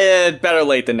 Yeah, better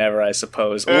late than never, I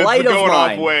suppose. Light of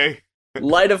Mine.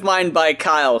 Light of Mine by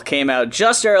Kyle came out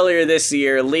just earlier this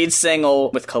year. Lead single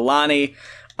with Kalani,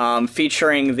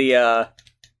 featuring the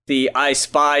I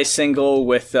Spy single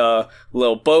with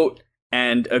Lil Boat,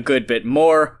 and a good bit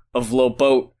more of Lil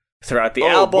Boat throughout the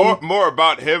album. More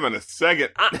about him in a second.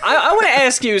 I want to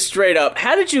ask you straight up,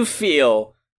 how did you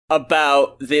feel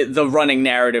about the running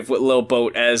narrative with Lil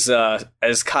Boat as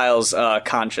Kyle's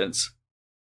conscience?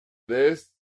 This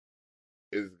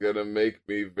is gonna make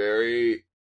me very...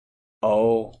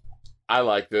 Oh. I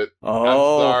liked it. Oh.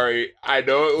 I'm sorry. I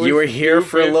know it was You were here stupid.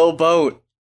 for Lil Boat.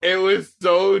 It was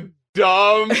so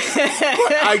dumb. But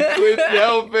I couldn't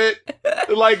help it.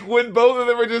 Like, when both of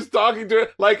them were just talking to her,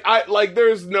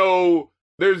 there's no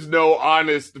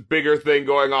honest, bigger thing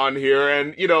going on here.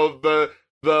 And, you know, the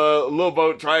Lil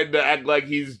Boat trying to act like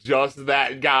he's just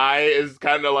that guy is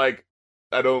kind of like,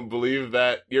 I don't believe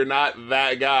that. You're not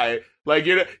that guy. Like,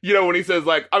 you know, when he says,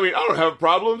 like, I mean, I don't have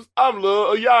problems. I'm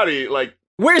Lil Yachty. Like,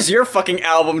 where's your fucking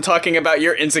album talking about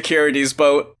your insecurities,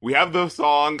 Boat? We have the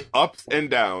song Ups and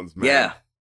Downs, man. Yeah.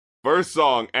 First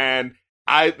song, and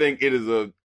I think it's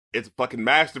a fucking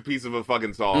masterpiece of a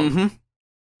fucking song. Mm-hmm.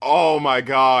 Oh my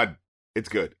god. It's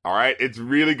good. All right? It's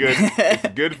really good. It's a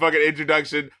good fucking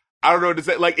introduction. I don't know what to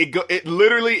say. Like,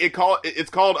 it's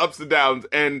called Ups and Downs,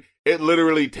 and it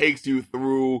literally takes you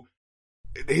through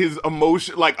his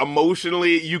emotion. Like,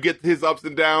 emotionally, you get his ups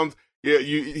and downs. Yeah,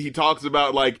 he talks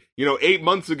about, like, you know, 8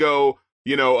 months ago,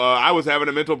 you know, I was having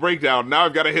a mental breakdown. Now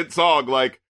I've got a hit song.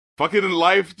 Like, fucking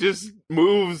life just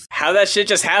moves. How that shit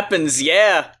just happens,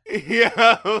 yeah.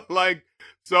 Yeah, like,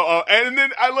 so, and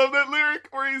then I love that lyric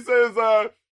where he says,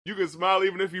 you can smile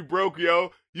even if you broke,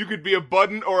 yo. You could be a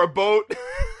button or a boat.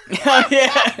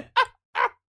 Yeah.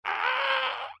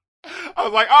 I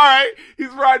was like, all right, he's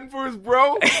riding for his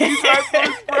bro. He's riding for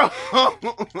his bro.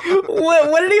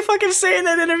 What did he fucking say in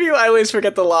that interview? I always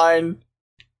forget the line.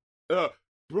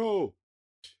 Bro.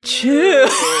 Chill.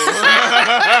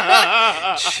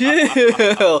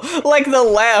 Chill. Like the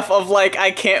laugh of, like,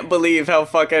 I can't believe how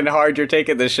fucking hard you're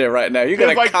taking this shit right now. You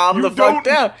gotta, like, calm the fuck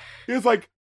down. It's like,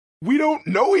 we don't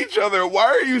know each other. Why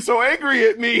are you so angry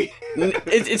at me?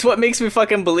 It's what makes me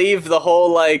fucking believe the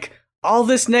whole, like, all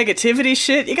this negativity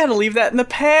shit, you gotta leave that in the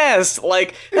past.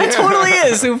 Like, that totally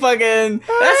is who fucking,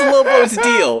 that's Lil Boat's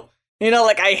deal. You know,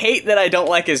 like, I hate that I don't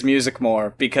like his music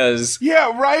more, because...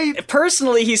 Yeah, right?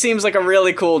 Personally, he seems like a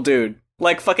really cool dude.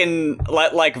 Like, fucking,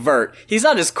 like Vert. He's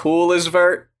not as cool as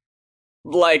Vert.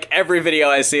 Like, every video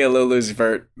I see of Lil Uzi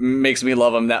Vert makes me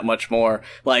love him that much more.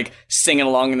 Like, singing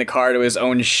along in the car to his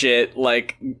own shit,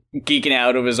 like, geeking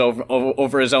out of his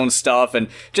over his own stuff, and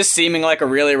just seeming like a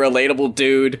really relatable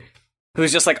dude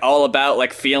who's just, like, all about,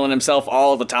 like, feeling himself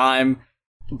all the time.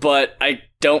 But I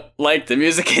don't like the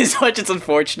music as much, it's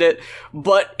unfortunate.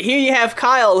 But here you have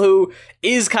Kyle, who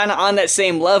is kind of on that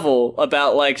same level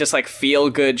about, like, just, like,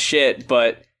 feel-good shit,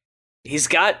 but he's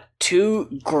got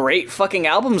 2 great fucking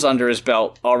albums under his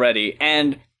belt already,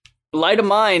 and Light of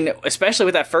Mine, especially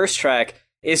with that first track,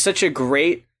 is such a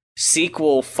great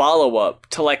sequel follow-up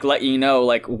to, like, let you know,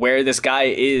 like, where this guy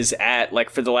is at, like,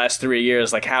 for the last 3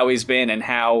 years, like, how he's been and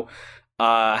how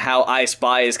I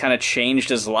Spy has kind of changed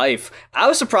his life. I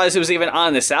was surprised it was even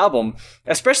on this album,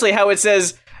 especially how it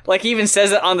says, like, he even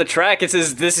says it on the track, it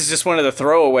says, this is just one of the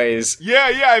throwaways. Yeah,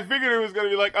 I figured it was going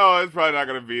to be like, oh, it's probably not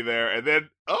going to be there, and then,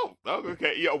 oh,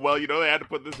 okay, yeah, well, you know, they had to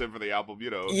put this in for the album, you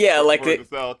know. Yeah, like, to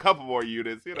sell a couple more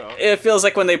units, you know. It feels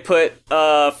like when they put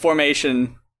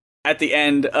Formation at the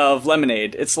end of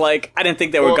Lemonade. It's like, I didn't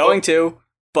think they were going to,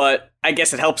 but I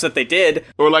guess it helps that they did.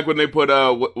 Or like when they put,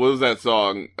 what was that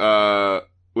song,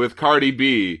 with Cardi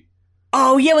B.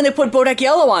 Oh, yeah, when they put Bodak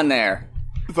Yellow on there.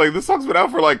 It's like, this song's been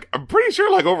out for, like, I'm pretty sure,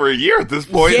 like, over a year at this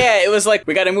point. Yeah, it was like,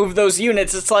 we gotta move those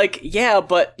units. It's like, yeah,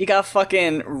 but you got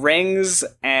fucking Rings,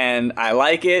 and I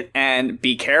Like It, and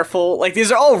Be Careful. Like,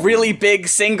 these are all really big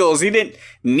singles. You didn't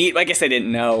need, I guess they didn't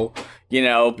know, you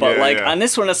know, but, on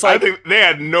this one, it's like... I think they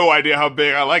had no idea how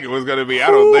big I Like It was gonna be, I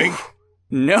don't think.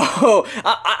 No,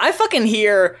 I fucking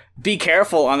hear Be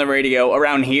Careful on the radio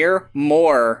around here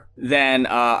more than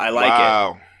I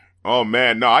Like It. Oh,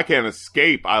 man, no, I can't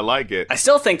escape. I Like It. I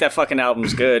still think that fucking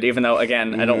album's good, even though,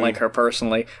 again, I don't like her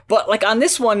personally. But, like, on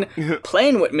this one,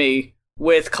 Playing With Me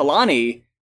with Kalani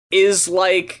is,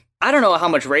 like, I don't know how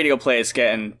much radio play it's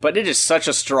getting, but it is such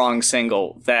a strong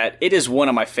single that it is one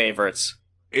of my favorites.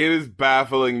 It is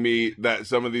baffling me that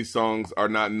some of these songs are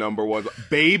not number one.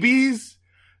 Babies?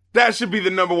 That should be the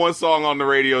number one song on the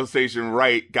radio station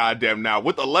right goddamn now.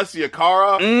 With Alessia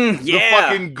Cara. The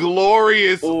fucking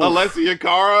glorious Alessia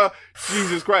Cara.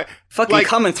 Jesus Christ. Fucking like,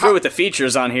 coming through with the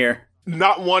features on here.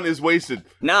 Not one is wasted.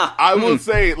 Nah. I will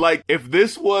say, like, if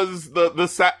this was the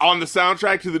on the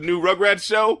soundtrack to the new Rugrats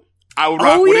show, I would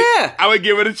rock with it. I would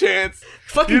give it a chance.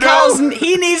 Fucking Carlson,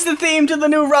 he needs the theme to the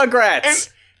new Rugrats. And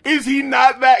is he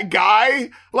not that guy?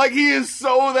 Like, he is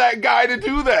so that guy to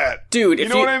do that. Dude, you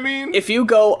know what I mean? If you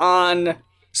go on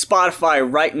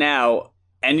Spotify right now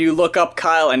and you look up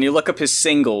Kyle and you look up his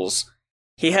singles,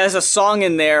 he has a song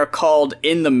in there called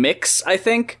In the Mix, I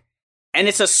think. And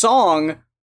it's a song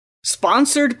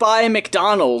sponsored by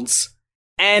McDonald's,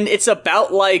 and it's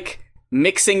about, like,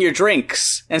 mixing your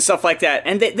drinks and stuff like that.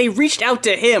 And they reached out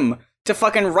to him to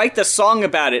fucking write the song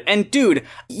about it. And dude,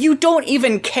 you don't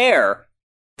even care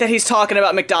that he's talking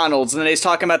about McDonald's and that he's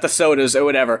talking about the sodas or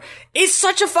whatever. It's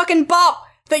such a fucking bop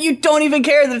that you don't even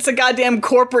care that it's a goddamn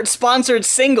corporate sponsored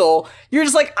single. You're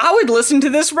just like, I would listen to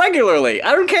this regularly.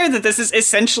 I don't care that this is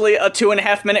essentially a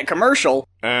 2.5 minute commercial.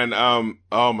 And,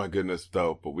 oh my goodness,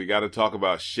 though, but we gotta talk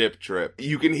about Ship Trip.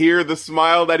 You can hear the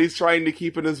smile that he's trying to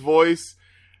keep in his voice.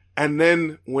 And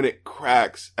then when it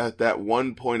cracks at that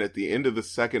one point at the end of the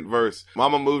second verse,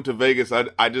 Mama moved to Vegas.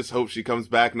 I just hope she comes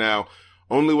back now.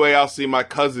 Only way I'll see my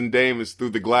cousin Dame is through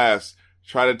the glass.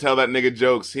 Try to tell that nigga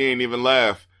jokes, he ain't even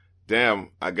laugh.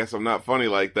 Damn, I guess I'm not funny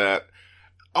like that.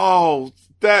 Oh,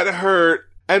 that hurt.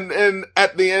 And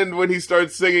at the end when he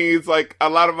starts singing, he's like, a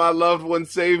lot of my loved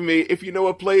ones save me. If you know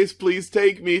a place, please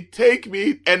take me. Take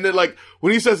me. And then, like,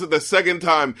 when he says it the second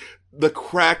time, the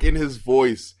crack in his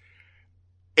voice,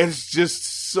 it's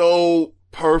just so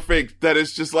perfect that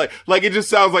it's just like it just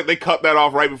sounds like they cut that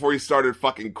off right before he started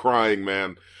fucking crying,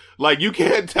 man. Like, you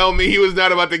can't tell me he was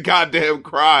not about to goddamn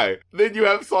cry. Then you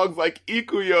have songs like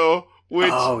Ikuyo, which,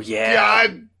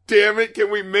 god damn it,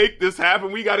 can we make this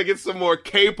happen? We gotta get some more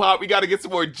K-pop, we gotta get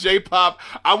some more J-pop.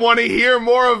 I wanna hear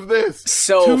more of this.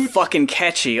 So fucking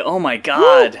catchy, oh my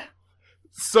god. Woo!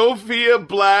 Sophia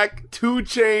Black, 2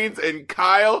 Chainz, and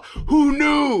Kyle. Who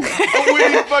knew? A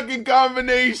winning fucking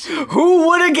combination. Who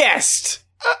would have guessed?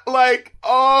 Like,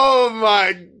 oh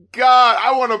my god,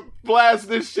 I want to blast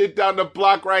this shit down the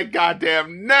block right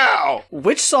goddamn now.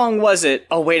 Which song was it?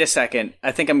 Oh, wait a second.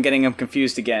 I think I'm getting them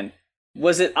confused again.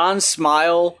 Was it on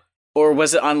Smyle or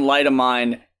was it on Light of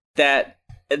Mine that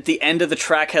at the end of the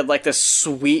track had like this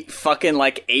sweet fucking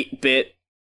like 8-bit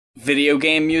video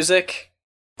game music.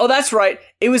 Oh, that's right.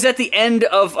 It was at the end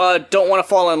of Don't Want to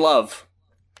Fall in Love.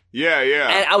 Yeah.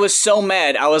 And I was so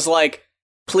mad. I was like,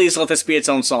 please let this be its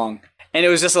own song. And it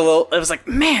was just it was like,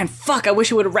 man, fuck, I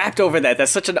wish it would have rapped over that.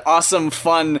 That's such an awesome,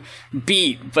 fun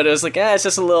beat. But it was like, it's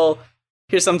just a little,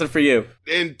 here's something for you.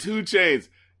 And 2 Chainz,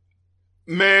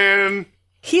 man.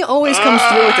 He always comes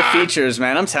through with the features,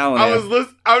 man. I'm telling you.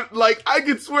 I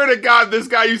could swear to God this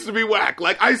guy used to be whack.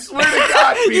 Like, I swear to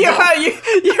God, people.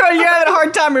 You're having a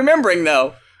hard time remembering,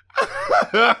 though.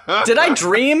 Did I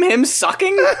dream him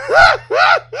sucking?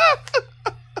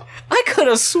 I could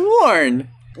have sworn.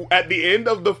 At the end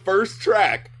of the first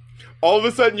track, all of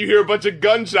a sudden you hear a bunch of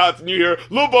gunshots and you hear,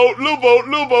 "Lil boat, Lil boat,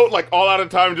 Lil boat," like all out of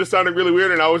time, just sounding really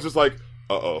weird, and I was just like,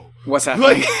 uh-oh. What's happening?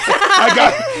 Like, I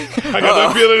got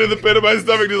that feeling in the pit of my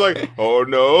stomach, just like, oh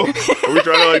no. Are we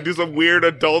trying to like do some weird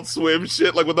Adult Swim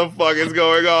shit? Like, what the fuck is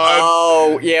going on?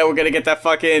 Oh, yeah, we're gonna get that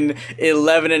fucking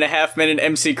 11.5-minute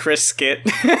MC Chris skit.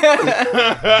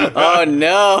 Oh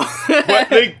no.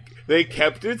 But they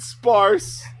kept it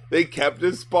sparse.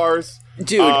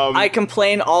 Dude, I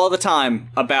complain all the time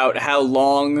about how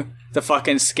long the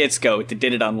fucking skits go. They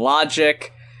did it on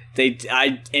Logic.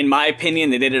 In my opinion,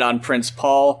 they did it on Prince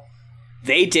Paul.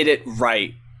 They did it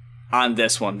right on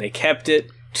this one. They kept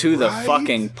it to the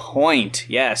fucking point.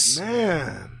 Yes.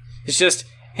 Man. It's just,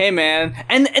 hey man.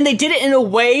 And they did it in a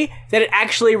way that it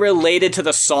actually related to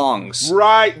the songs.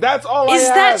 Right. That's all I Is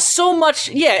ask. that so much?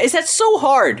 Yeah, is that so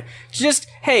hard? Just,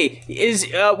 hey,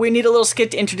 we need a little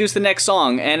skit to introduce the next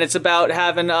song, and it's about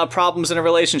having problems in a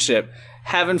relationship.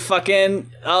 Having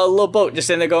fucking a little boat just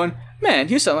in there going, man,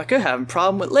 you sound like you're having a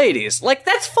problem with ladies. Like,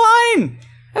 that's fine.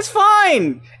 That's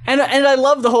fine. And I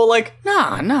love the whole, like,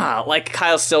 nah. Like,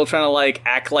 Kyle's still trying to, like,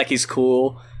 act like he's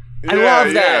cool. I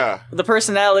love that. Yeah. The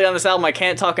personality on this album, I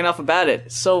can't talk enough about it.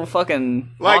 It's so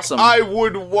fucking awesome. I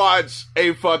would watch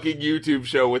a fucking YouTube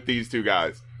show with these two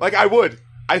guys. Like, I would.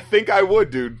 I think I would,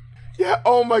 dude. Yeah,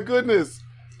 oh my goodness.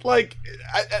 Like,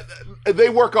 they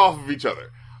work off of each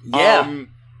other. Yeah.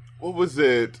 What was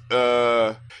it?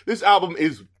 This album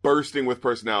is bursting with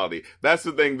personality. That's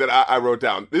the thing that I wrote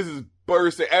down. This is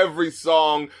bursting. Every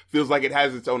song feels like it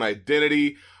has its own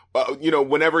identity.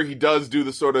 Whenever he does do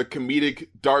the sort of comedic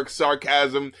dark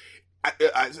sarcasm,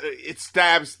 it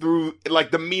stabs through,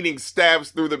 like the meaning stabs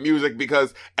through the music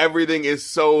because everything is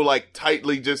so like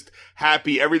tightly just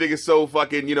happy. Everything is so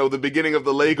fucking, the beginning of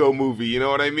the Lego movie, you know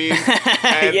what I mean?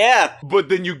 Yeah. But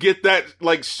then you get that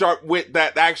like sharp wit,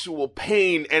 that actual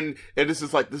pain, and this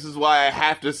is why I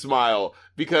have to smile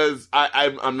because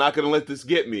I'm not gonna let this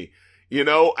get me, and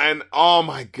oh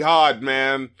my God,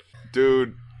 man,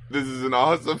 dude. This is an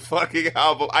awesome fucking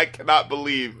album. I cannot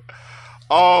believe.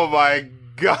 Oh my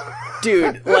God.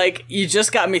 Dude, like, you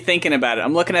just got me thinking about it.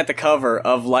 I'm looking at the cover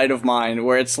of Light of Mine,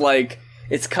 where it's like,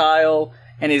 it's Kyle,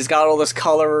 and he's got all this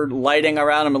color lighting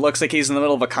around him. It looks like he's in the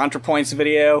middle of a ContraPoints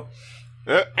video.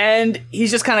 And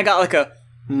he's just kind of got like a,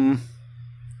 kind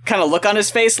of look on his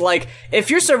face. Like, if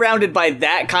you're surrounded by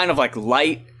that kind of like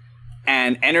light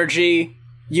and energy,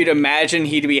 you'd imagine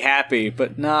he'd be happy,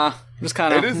 but nah. Just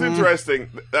kind of. It is interesting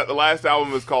that the last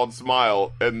album is called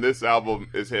Smile, and this album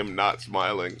is him not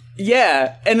smiling.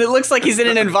 Yeah, and it looks like he's in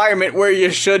an environment where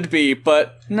you should be,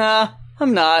 but nah,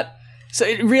 I'm not. So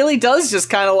it really does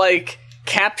just kind of like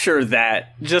capture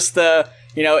that. Just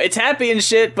it's happy and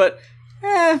shit, but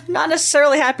not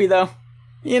necessarily happy though.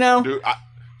 Dude,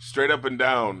 straight up and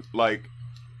down, like,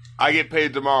 I get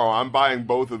paid tomorrow. I'm buying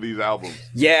both of these albums.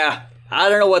 Yeah. I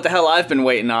don't know what the hell I've been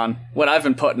waiting on, what I've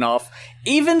been putting off.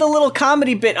 Even the little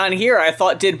comedy bit on here I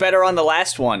thought did better on the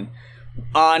last one.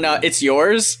 On It's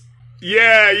Yours.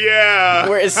 Yeah.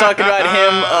 Where it's talking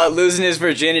about him losing his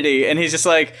virginity, and he's just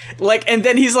like, and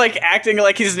then he's like acting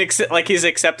like he's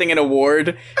accepting an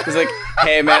award. He's like,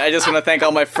 hey man, I just want to thank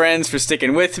all my friends for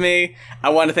sticking with me. I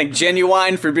want to thank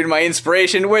Genuine for being my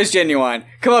inspiration. Where's Genuine?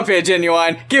 Come up here,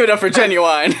 Genuine. Give it up for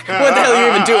Genuine. What the hell are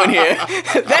you even doing here?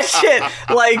 That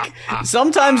shit, like,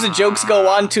 sometimes the jokes go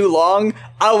on too long.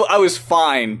 I was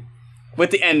fine with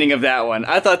the ending of that one.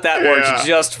 I thought that worked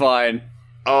just fine.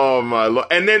 Oh my Lord.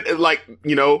 And then, like,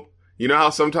 you know how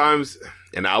sometimes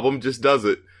an album just does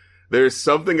it. There's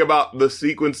something about the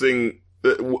sequencing,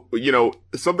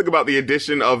 something about the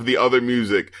addition of the other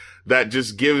music that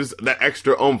just gives that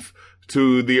extra oomph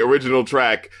to the original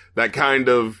track that kind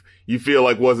of you feel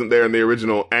like wasn't there in the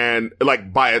original and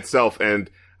like by itself. And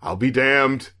I'll be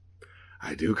damned,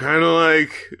 I do kind of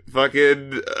like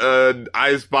fucking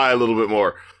I Spy a little bit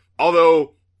more.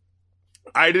 Although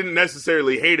I didn't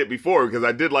necessarily hate it before because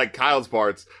I did like Kyle's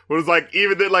parts. But it was like,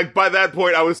 even then, like by that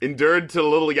point, I was endured to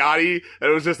Little Yachty, and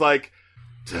it was just like,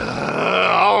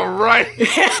 all right.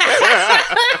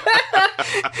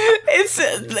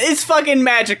 fucking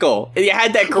magical. You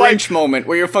had that Grinch moment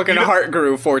where your fucking heart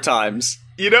grew 4 times.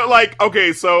 You know, like,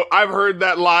 okay, so I've heard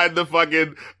that line, the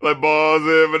fucking, like, balls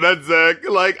in, but that's Zach.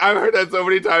 Like, I've heard that so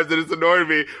many times that it's annoyed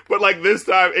me. But, like, this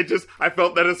time, I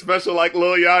felt that a special, like,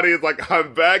 Lil Yachty is like,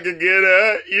 I'm back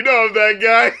again, You know I'm that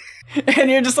guy.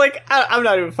 And you're just like, I'm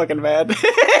not even fucking mad.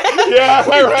 Yeah,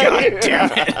 right. God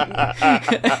damn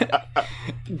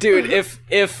it. Dude,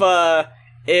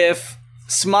 if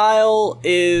Smyle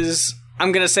is,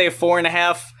 I'm gonna say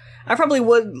 4.5, I probably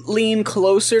would lean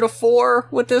closer to 4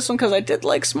 with this one, because I did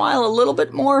like Smyle a little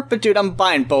bit more, but dude, I'm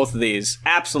buying both of these.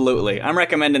 Absolutely. I'm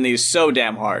recommending these so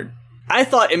damn hard. I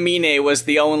thought Emine was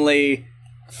the only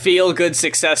feel-good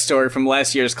success story from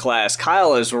last year's class.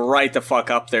 Kyle is right the fuck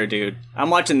up there, dude. I'm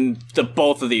watching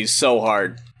both of these so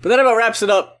hard. But that about wraps it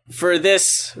up for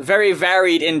this very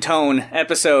varied in tone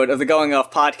episode of the Going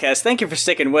Off podcast. Thank you for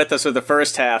sticking with us for the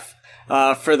first half,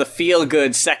 for the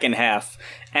feel-good second half.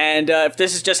 And if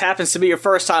this just happens to be your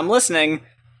first time listening,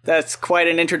 that's quite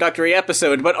an introductory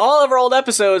episode. But all of our old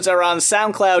episodes are on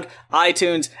SoundCloud,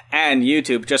 iTunes, and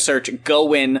YouTube. Just search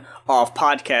Goin Off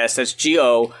Podcast. That's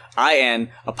Goin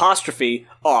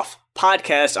off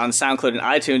podcast on SoundCloud and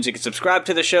iTunes. You can subscribe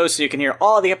to the show so you can hear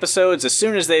all the episodes as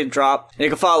soon as they drop. And you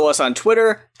can follow us on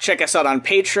Twitter. Check us out on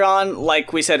Patreon.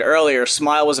 Like we said earlier,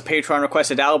 Smyle was a Patreon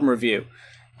requested album review.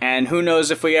 And who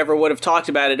knows if we ever would have talked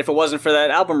about it if it wasn't for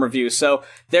that album review. So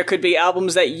there could be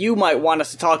albums that you might want us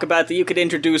to talk about that you could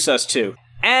introduce us to.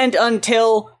 And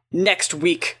until next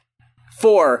week,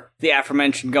 for the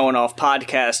aforementioned Going Off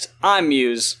podcast, I'm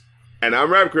Muse. And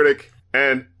I'm Rap Critic.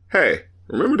 And hey,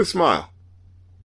 remember to smile.